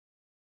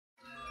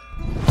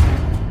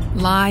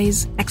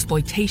Lies,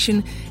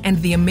 exploitation,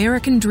 and the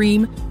American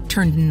dream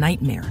turned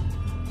nightmare.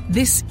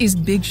 This is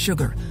Big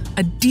Sugar,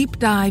 a deep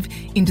dive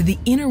into the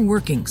inner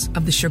workings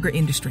of the sugar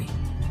industry.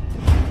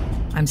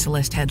 I'm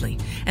Celeste Headley,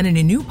 and in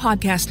a new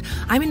podcast,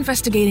 I'm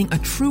investigating a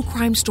true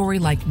crime story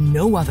like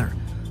no other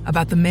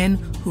about the men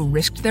who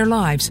risked their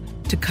lives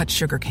to cut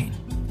sugarcane.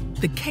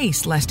 The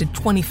case lasted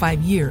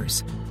 25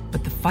 years,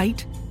 but the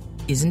fight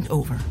isn't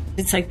over.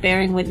 It's like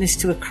bearing witness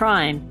to a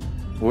crime.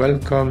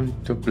 Welcome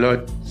to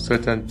Blood,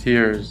 Sweat and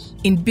Tears.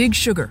 In Big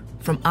Sugar,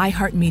 from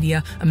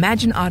iHeartMedia,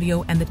 Imagine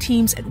Audio, and the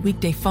teams at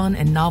Weekday Fun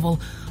and Novel,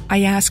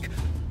 I ask,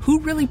 who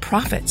really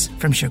profits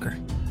from sugar?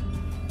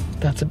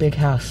 That's a big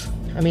house.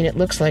 I mean, it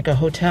looks like a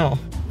hotel.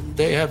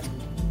 They have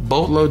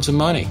boatloads of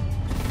money.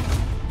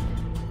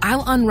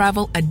 I'll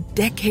unravel a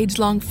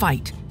decades-long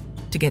fight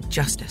to get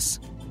justice.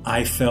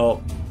 I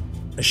felt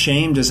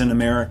ashamed as an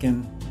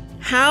American.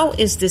 How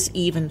is this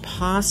even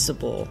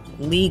possible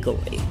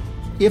legally?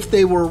 If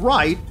they were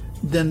right,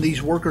 then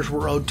these workers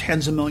were owed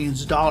tens of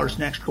millions of dollars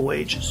in extra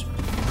wages.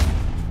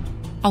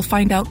 I'll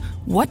find out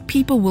what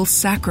people will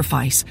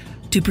sacrifice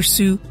to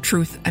pursue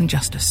truth and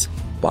justice.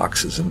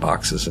 Boxes and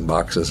boxes and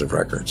boxes of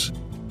records.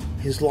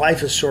 His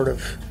life has sort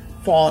of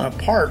fallen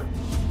apart.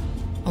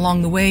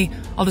 Along the way,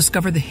 I'll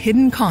discover the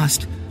hidden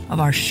cost of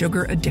our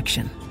sugar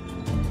addiction.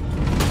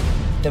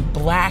 The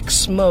black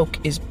smoke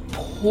is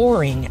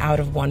pouring out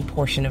of one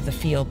portion of the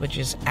field, which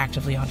is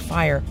actively on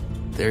fire.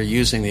 They're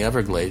using the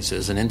Everglades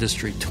as an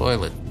industry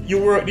toilet.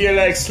 You work there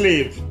like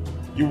slave.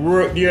 You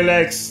work there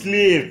like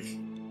slave.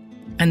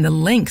 And the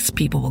lengths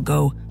people will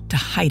go to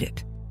hide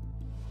it.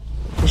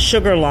 The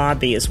sugar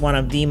lobby is one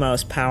of the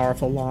most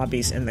powerful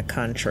lobbies in the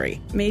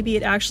country. Maybe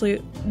it actually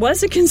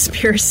was a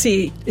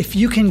conspiracy. If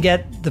you can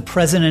get the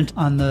president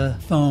on the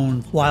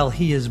phone while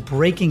he is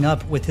breaking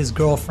up with his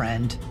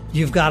girlfriend,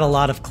 you've got a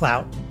lot of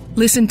clout.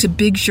 Listen to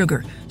Big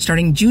Sugar,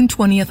 starting June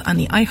 20th on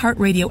the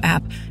iHeartRadio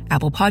app,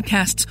 Apple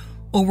Podcasts,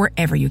 or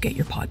wherever you get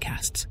your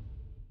podcasts.